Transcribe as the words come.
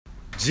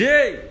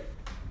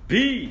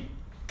JBM.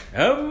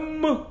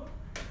 All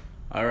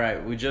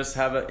right, we just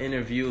have an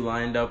interview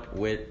lined up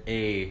with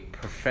a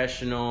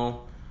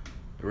professional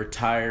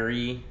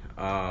retiree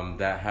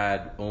that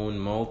had owned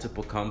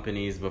multiple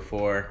companies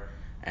before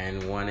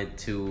and wanted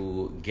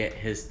to get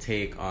his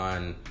take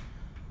on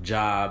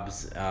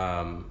jobs,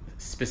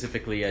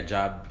 specifically a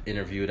job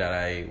interview that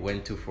I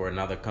went to for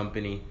another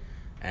company,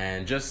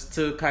 and just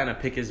to kind of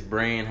pick his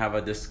brain, have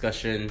a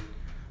discussion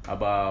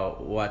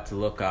about what to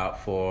look out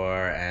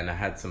for, and I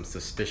had some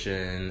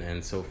suspicion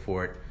and so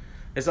forth.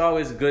 It's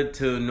always good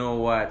to know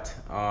what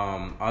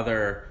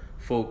other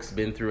folks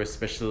been through,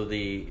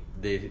 especially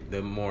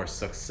the more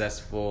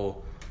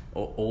successful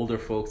older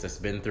folks that's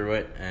been through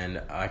it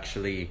and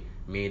actually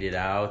made it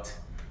out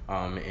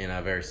in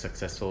a very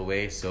successful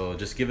way. So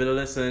just give it a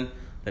listen.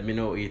 Let me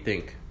know what you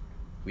think.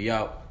 We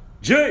out.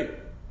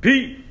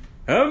 JBM.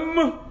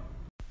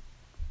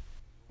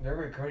 Their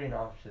recruiting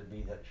office should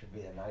be the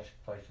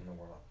nicest place in the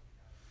world.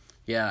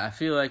 Yeah, I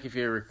feel like if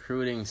you're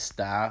recruiting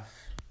staff,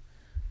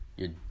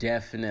 you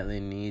definitely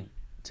need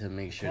to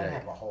make sure You that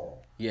can't have a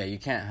hole. Yeah, you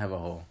can't have a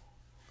hole.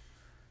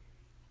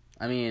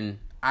 I mean,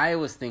 I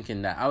was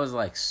thinking that I was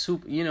like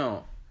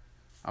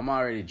I'm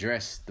already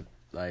dressed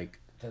like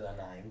To the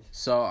nines.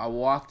 So I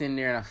walked in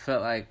there and I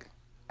felt like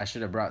I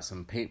should have brought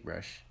some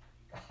paintbrush.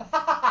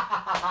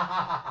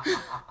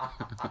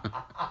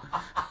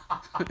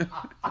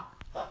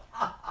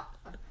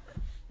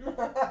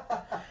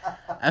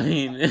 I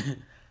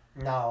mean,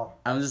 no.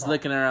 I'm just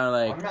looking around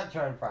like, I'm not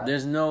trying to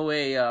there's no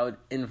way I would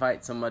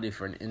invite somebody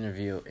for an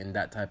interview in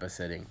that type of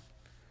setting.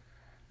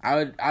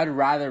 I'd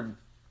rather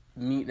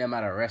meet them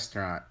at a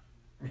restaurant.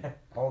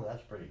 Oh,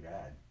 that's pretty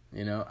bad.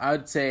 You know, I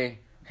would say,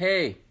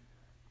 hey,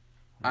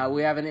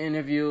 we have an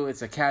interview.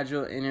 It's a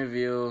casual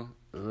interview.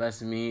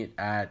 Let's meet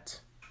at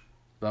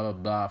blah, blah,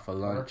 blah for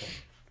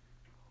lunch.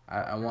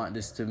 I want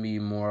this to be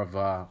more of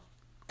a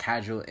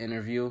casual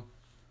interview.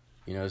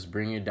 You know, just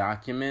bring your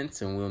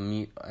documents and we'll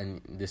meet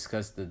and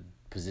discuss the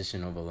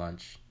position over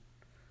lunch.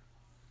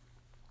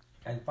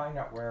 And find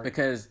out where...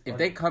 Because if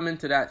they come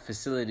into that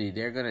facility,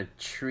 they're going to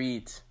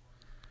treat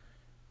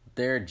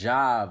their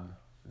job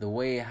the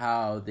way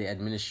how the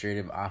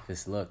administrative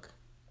office look.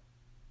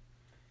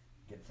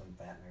 Get some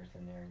fat nurse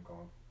in there and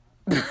go...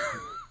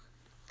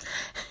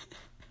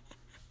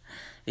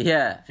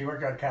 Yeah. She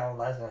worked at a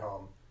convalescent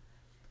home.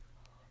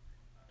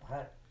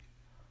 What?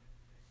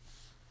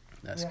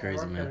 That's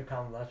crazy, man. I worked at a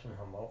convalescent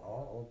home,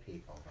 all old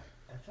people. But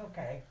that's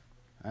okay.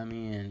 I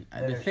mean,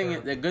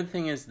 Then the good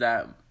thing is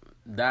that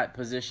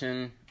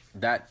position,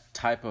 that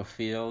type of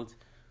field,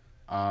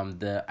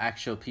 the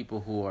actual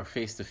people who are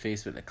face to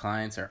face with the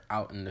clients are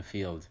out in the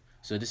field.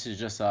 So this is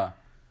just a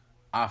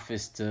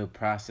office to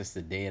process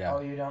the data. Oh,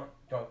 you don't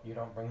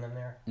bring them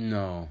there?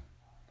 No.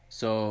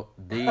 So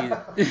they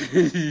Well,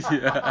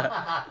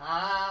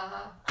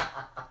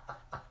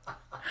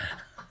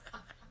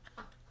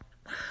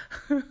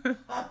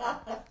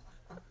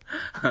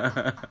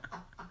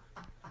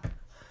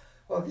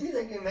 if you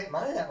think you can make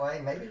money that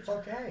way, maybe it's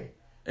okay.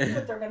 See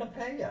what they're going to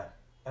pay you.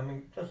 I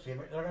mean, just see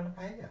what they're going to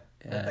pay you.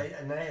 Yeah.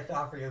 And then they have to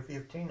offer you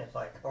 15. It's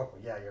like, oh,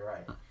 yeah, you're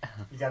right.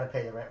 You got to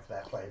pay the rent for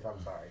that place. I'm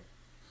sorry.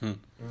 No,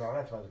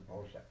 that's a bunch of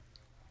bullshit.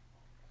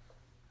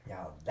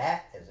 Now,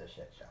 that is a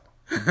shit show.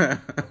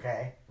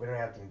 Okay? We don't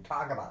have to even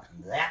talk about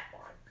that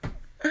one.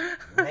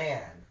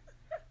 Man.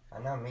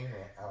 I'm not meaning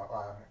it.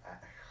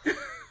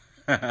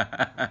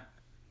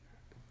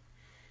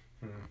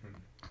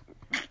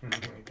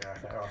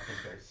 Gosh, I don't think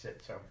there's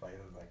shit show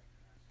places like...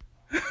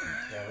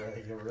 Yeah,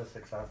 really, you're real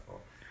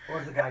successful. What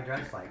was the guy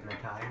dressed like in the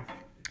Times?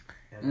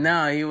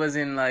 No, he was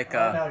in like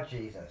Oh, no,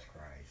 Jesus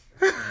Christ.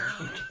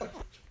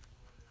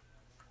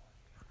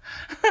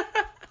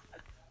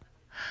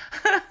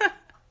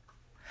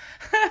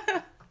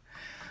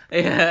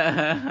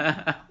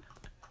 Yeah.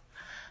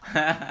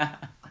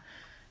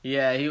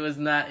 Yeah, he was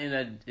not in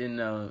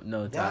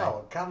no time.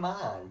 No, come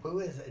on. Who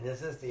is it?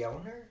 Is this the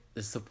owner?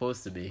 It's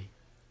supposed to be.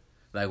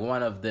 Like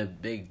one of the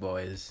big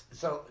boys.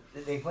 So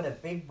they put a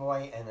big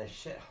boy in a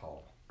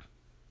shithole.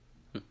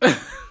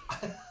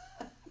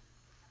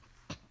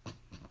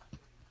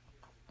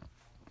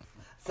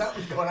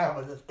 Something's going on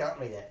with this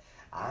company that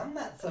I'm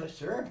not so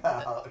sure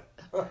about.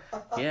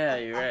 Yeah,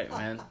 you're right,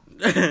 man.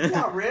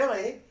 No,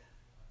 really.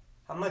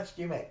 How much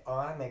do you make? Oh,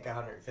 I make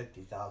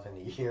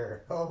 $150,000 a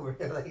year. Oh,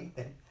 really?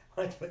 Why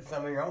don't you put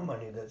some of your own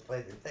money in this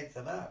place and fix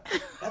it up?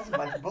 That's a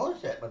bunch of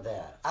bullshit with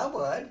that. I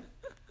would.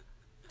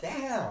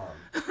 Damn.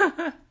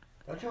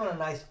 Don't you want a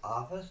nice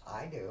office?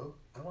 I do.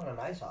 I want a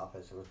nice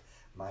office with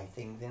my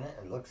things in it.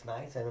 It looks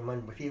nice. And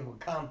when people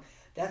come,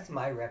 that's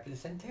my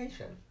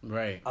representation.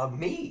 Right. Of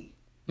me.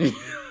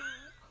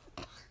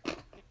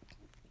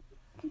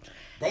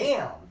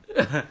 Damn.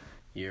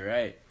 You're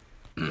right.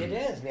 It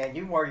is, man.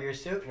 You wore your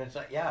suit, and it's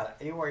like, yeah,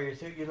 you wore your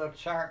suit, you look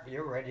sharp,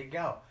 you're ready to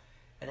go.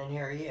 And then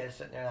here he is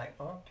sitting there like,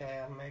 okay,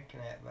 I'm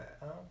making it, but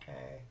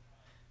okay,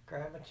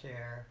 grab a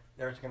chair.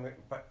 There's gonna be,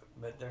 but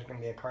there's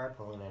gonna be a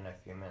carpool in a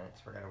few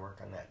minutes. We're gonna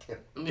work on that too.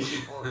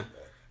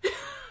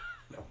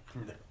 No.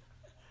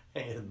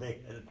 Hey, the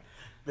big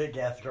Big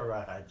ass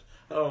garage.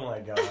 Oh my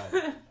god.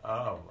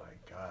 Oh my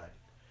god.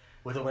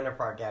 With a Winter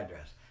Park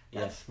address.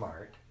 That's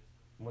smart.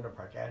 Winter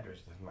Park address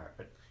is smart,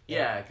 but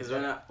Yeah, because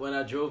when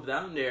I drove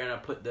down there and I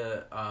put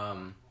the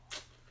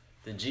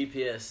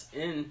GPS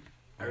in,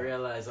 I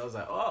realized I was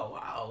like, oh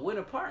wow,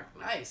 Winter Park,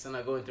 nice. And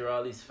I going through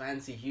all these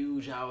fancy,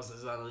 huge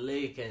houses on a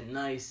lake and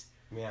nice,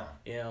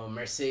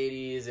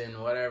 Mercedes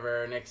and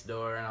whatever next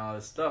door and all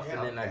this stuff.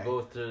 And then I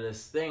go through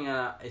this thing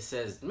and it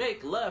says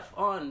make left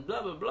on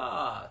blah blah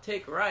blah,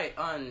 take right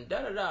on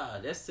da da da.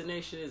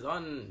 Destination is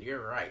on your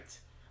right.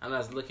 And I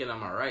was looking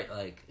on my right,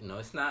 like, no,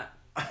 it's not.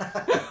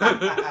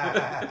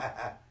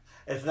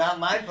 It's not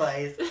my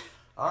place.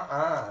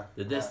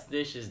 The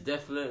destination is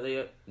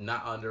definitely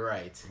not on the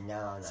right.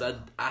 No. So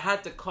I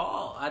had to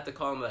call.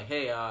 I'm like,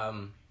 hey,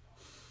 I'm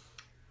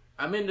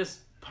in this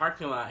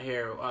parking lot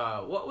here.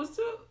 What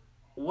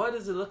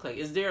does it look like?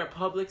 Is there a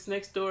Publix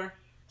next door?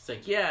 It's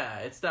like, yeah,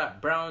 it's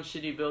that brown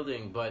shitty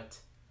building, but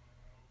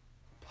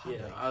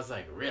I was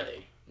like,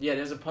 really? Yeah,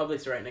 there's a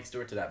Publix right next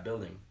door to that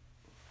building.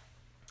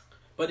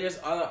 But there's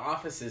other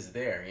offices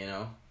there,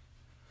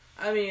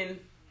 I mean,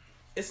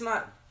 it's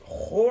not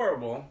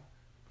horrible,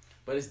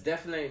 but it's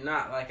definitely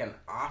not like an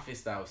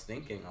office that I was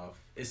thinking of.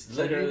 It's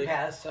literally.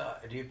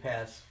 Do you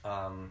pass?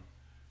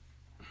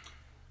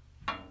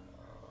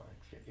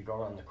 You go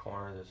around the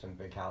corner. There's some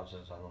big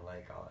houses on the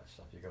lake, all that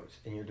stuff. You go,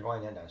 and you're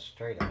going in a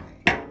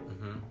straightaway.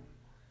 Mm-hmm.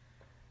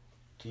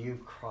 Do you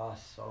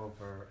cross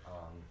over?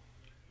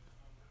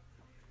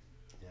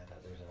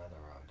 There's another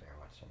road there.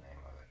 What's the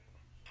name of it?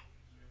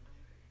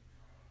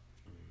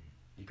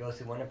 You go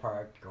through Winter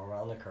Park, go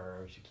around the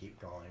curves, you keep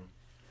going.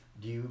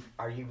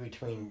 Are you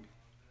between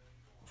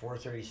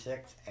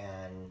 436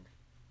 and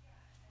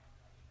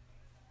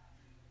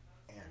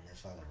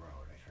this other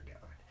road? I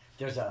forget what.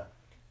 There's a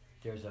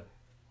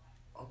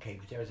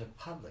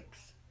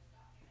Publix.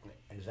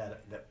 Is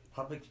that the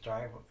Publix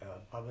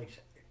Publix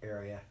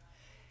area?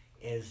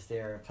 Is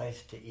there a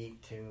place to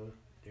eat too?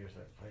 There's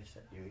a place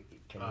that you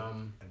can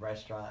eat, a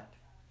restaurant.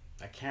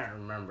 I can't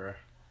remember.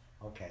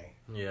 Okay.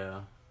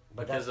 Yeah.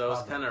 But because I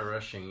was kind of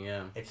rushing,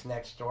 yeah. It's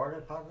next door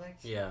to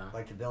Publix? Yeah.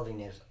 Like the building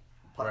is,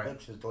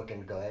 Publix is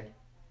looking good.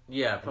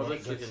 Yeah,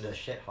 Publix looking the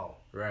shithole.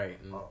 Right.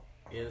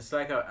 Yeah, it's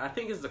like I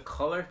think it's the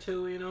color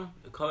too,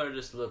 The color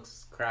just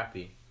looks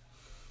crappy.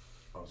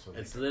 Oh, so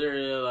it's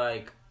literally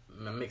like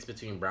a mix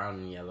between brown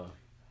and yellow.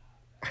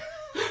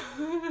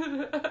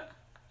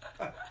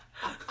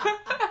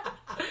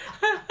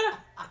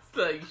 It's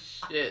like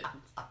shit.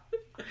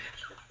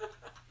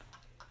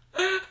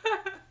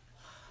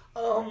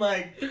 Oh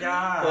my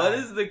god! What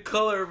is the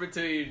color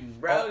between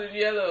brown and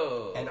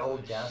yellow? And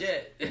old gas.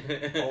 Shit.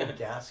 Old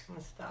gas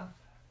and stuff.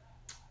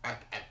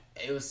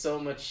 It was so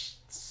much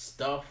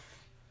stuff.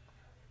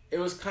 It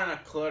was kind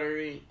of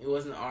cluttery. It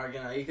wasn't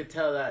organized. You could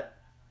tell that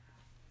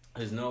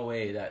there's no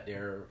way that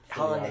they're.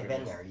 How long have they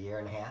been there? A year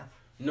and a half?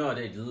 No,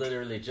 they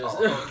literally just.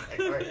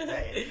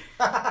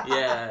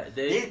 Yeah,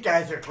 these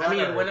guys are clever.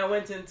 I mean, when I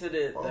went into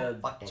the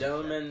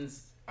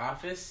gentleman's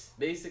office,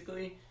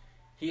 basically,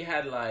 he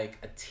had like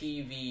a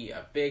TV,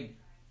 a big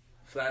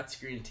flat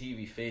screen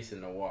TV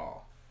facing the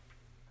wall,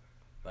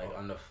 like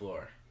on the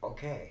floor.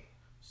 Okay.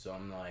 So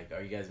I'm like,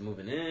 are you guys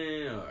moving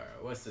in, or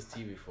what's this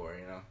TV for,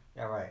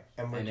 Yeah, right.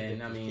 And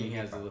then, he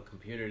has a little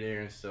computer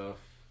there and stuff.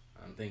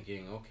 I'm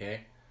thinking,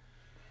 okay.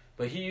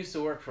 But he used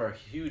to work for a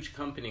huge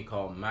company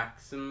called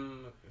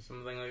Maxim, or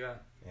something like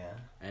that. Yeah.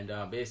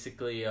 And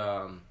basically,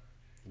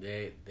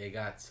 they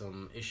got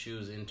some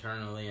issues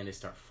internally, and they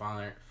start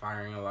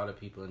firing a lot of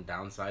people and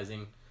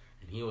downsizing.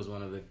 And he was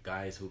one of the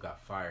guys who got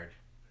fired.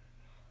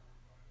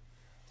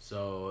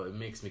 So it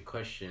makes me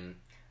question.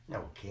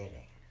 No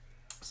kidding.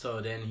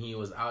 So then he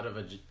was out of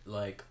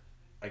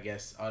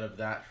out of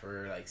that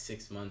for like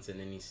 6 months, and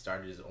then he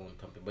started his own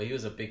company. But he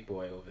was a big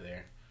boy over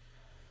there.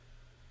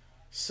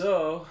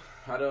 So,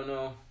 I don't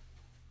know.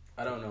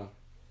 I don't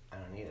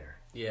either.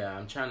 Yeah,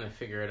 I'm trying to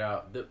figure it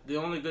out. The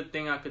only good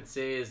thing I could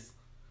say is,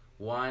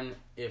 one,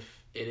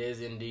 if it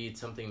is indeed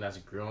something that's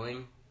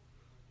growing,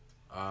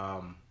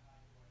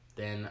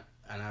 then,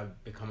 and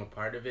I've become a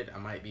part of it, I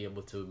might be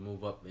able to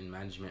move up in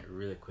management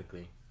really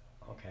quickly.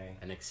 Okay.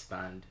 And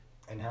expand.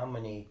 And how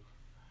many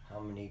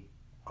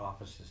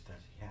offices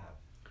does he have?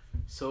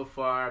 So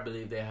far, I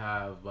believe they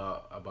have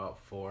about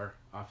 4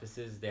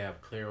 offices. They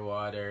have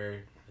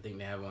Clearwater. I think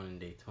they have one in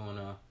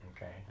Daytona.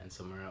 Okay. And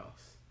somewhere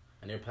else.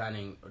 And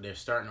they're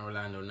starting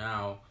Orlando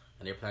now,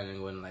 and they're planning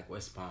on going like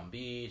West Palm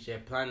Beach. They're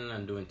planning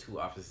on doing 2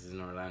 offices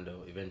in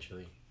Orlando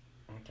eventually.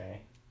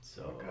 Okay.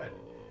 So good.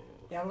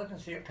 Yeah, look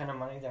and see what kind of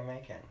money they're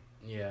making.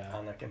 Yeah.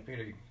 On the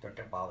computer, you look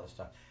up all this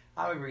stuff.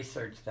 I would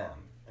research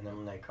them, and then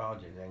when they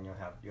called you, then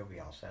you'll be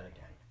all set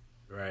again.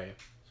 Right.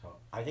 So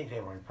I think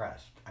they were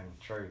impressed. I'm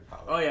sure you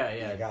probably. Oh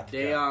yeah.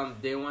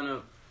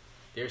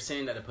 They're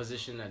saying that the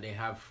position that they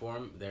have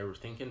they were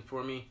thinking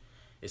for me,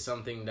 is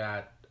something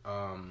that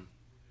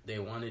they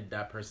wanted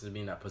that person to be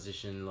in that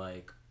position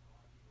like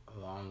a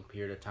long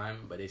period of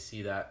time, but they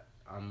see that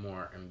I'm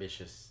more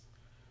ambitious.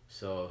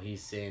 So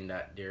he's saying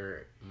that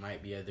there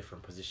might be a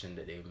different position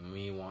that they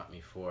may want me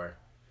for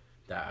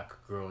that I could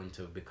grow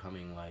into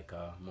becoming like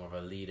more of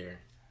a leader.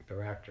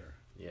 Director.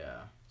 Yeah,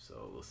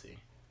 so we'll see.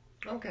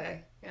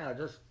 Okay. Yeah,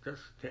 just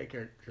take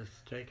it. Just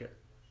take it.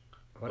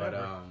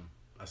 Whatever.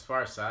 But as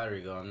far as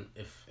salary goes,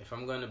 if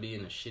I'm gonna be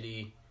in a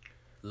shitty,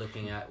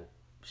 looking at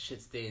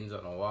shit stains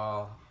on the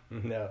wall,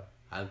 No.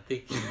 I'm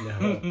thinking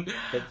No.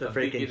 It's a I'm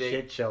freaking thinking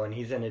shit show, and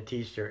he's in a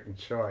t-shirt and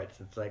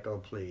shorts. It's like, oh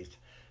please,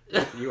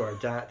 you are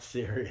not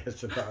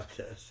serious about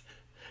this.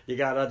 You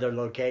got other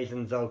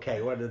locations.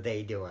 Okay, what are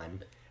they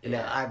doing? And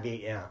Yeah. I'd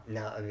be like,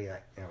 no.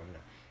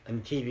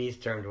 And the TV's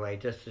turned away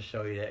just to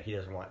show you that he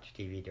doesn't watch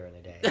TV during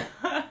the day.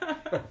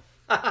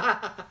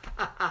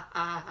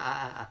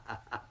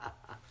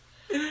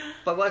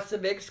 But what's the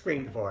big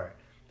screen for?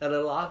 The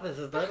little office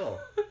is little.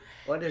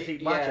 What is he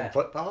watching?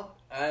 Football?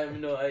 I have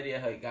no idea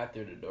how he got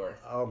through the door.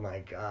 Oh my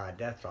God,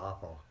 that's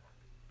awful.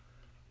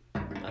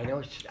 I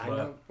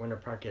know Winter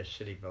Park has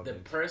shitty The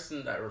buildings.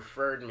 person that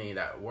referred me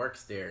that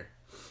works there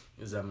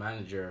is a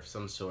manager of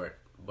some sort,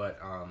 but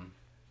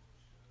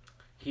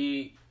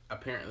he's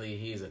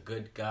a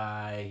good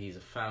guy. He's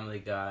a family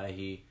guy.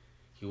 He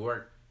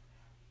worked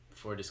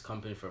for this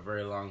company for a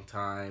very long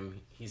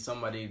time. He's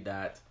somebody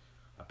that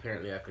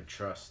apparently I could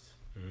trust.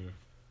 Mm.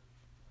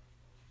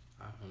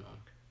 I don't know.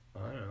 I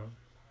don't know.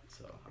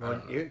 So I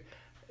don't know.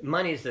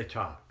 Money's the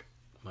talk.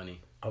 Money.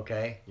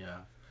 Okay, Yeah.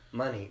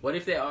 money. What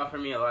if they offer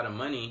me a lot of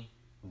money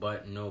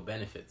but no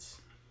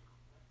benefits?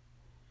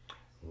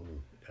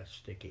 Ooh, that's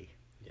sticky.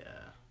 Yeah.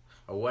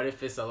 Or what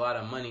if it's a lot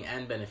of money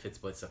and benefits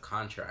but it's a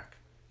contract?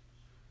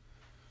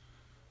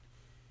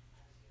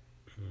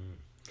 Mm.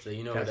 So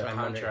you know That's the why I'm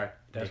wondering- contract.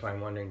 That's why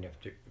I'm wondering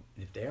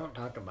if they don't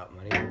talk about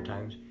money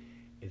sometimes,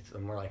 it's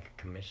more like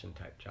a commission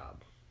type job.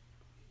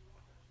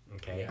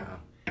 Okay. Yeah.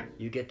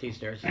 You get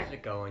these nurses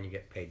that go and you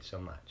get paid so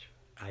much.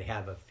 I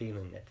have a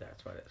feeling that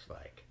that's what it's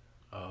like.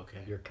 Oh,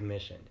 okay. You're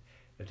commissioned.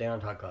 If they don't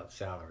talk about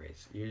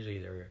salaries, usually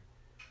they're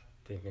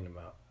thinking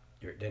about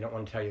they don't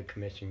want to tell you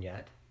commission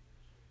yet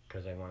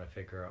because they want to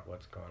figure out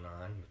what's going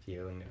on with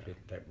you and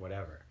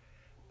whatever.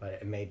 But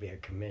it may be a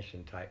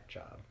commission type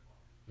job.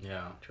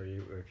 Yeah. So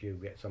if you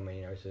get so many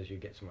nurses, you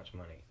get so much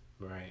money.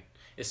 Right.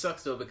 It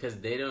sucks though because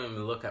they don't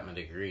even look at my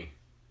degree.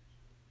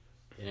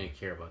 They didn't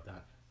care about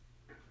that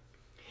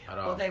at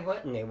all. Well, they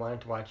wouldn't. They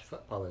wanted to watch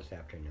football this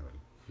afternoon.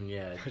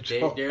 Yeah,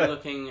 they're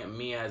looking at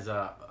me as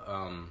a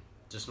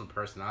just my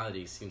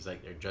personality. Seems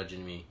like they're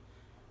judging me,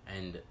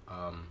 and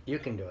You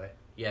can do it.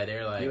 yeah,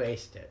 they're like You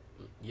aced it.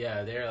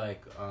 yeah, they're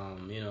like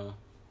you know.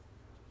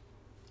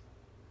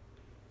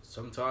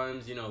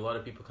 Sometimes a lot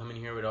of people come in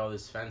here with all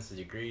this fancy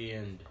degree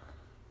and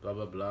blah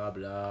blah blah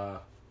blah,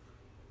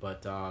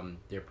 but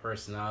their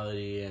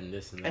personality and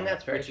this and that. And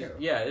that's very true.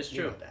 Yeah, it's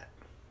You true. know that.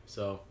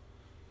 So,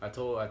 I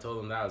told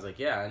them that I was like,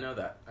 yeah, I know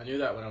that. I knew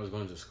that when I was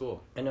going to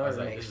school. In I was order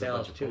to like, make this is a sales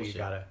bunch of too, bullshit.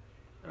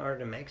 in order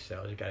to make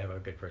sales, you gotta have a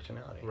good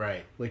personality.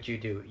 Right. Which you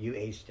do. You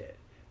aced it.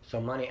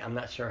 So money, I'm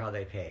not sure how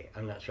they pay.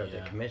 I'm not sure if Yeah.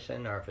 it's a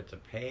commission or if it's a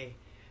pay.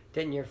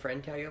 Didn't your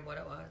friend tell you what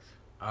it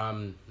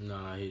was?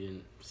 No, he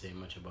didn't say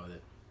much about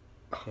it.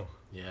 Oh,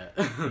 Yeah.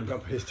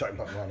 nobody's talking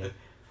about money.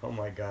 Oh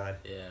my God.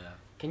 Yeah.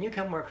 Can you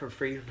come work for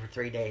free for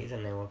 3 days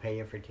and then we'll pay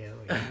you for 2?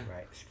 Yeah,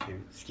 right.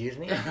 Excuse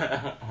me?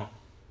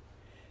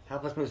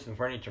 Help us move some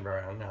furniture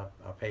around.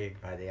 I'll pay you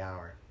by the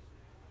hour.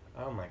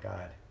 Oh my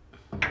God.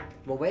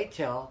 Well, wait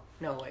till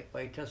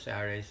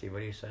Saturday. See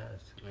what he says.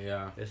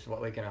 Yeah. This is what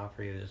we can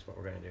offer you. This is what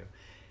we're gonna do.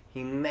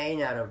 He may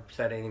not have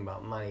said anything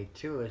about money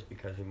to us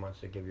because he wants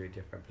to give you a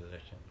different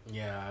position.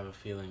 Yeah, I have a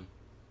feeling.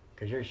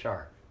 Because you're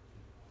sharp,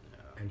 Yeah.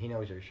 and he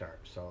knows you're sharp.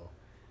 So,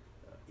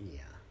 yeah,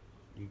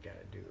 you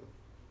gotta do.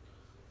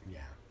 Yeah.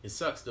 It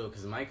sucks though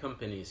because my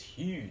company is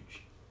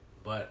huge,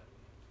 but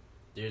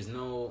there's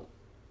no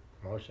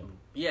Motion.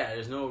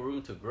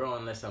 room to grow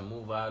unless I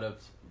move out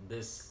of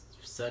this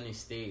sunny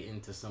state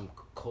into some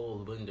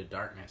cold winter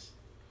darkness.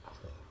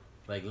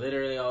 Like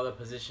literally all the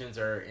positions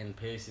are in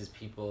places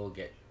people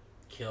get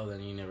killed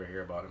and you never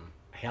hear about them.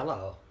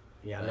 Hello.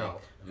 Yeah. Like No.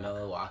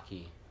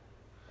 Milwaukee.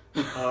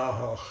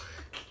 Oh.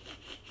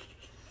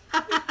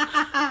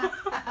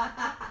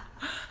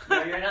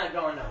 No, you're not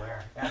going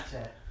nowhere. That's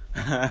it.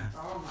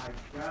 Oh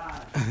my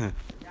God.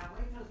 Yeah,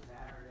 wait till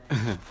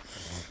Saturday.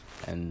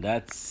 And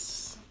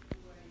that's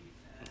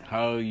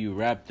how you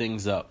wrap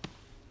things up.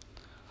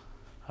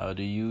 How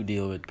do you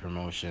deal with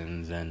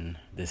promotions and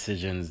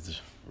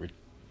decisions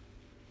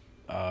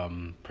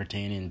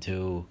pertaining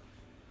to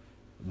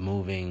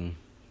moving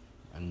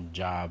and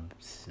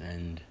jobs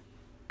and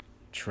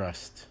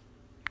trust?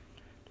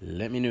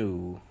 Let me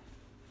know.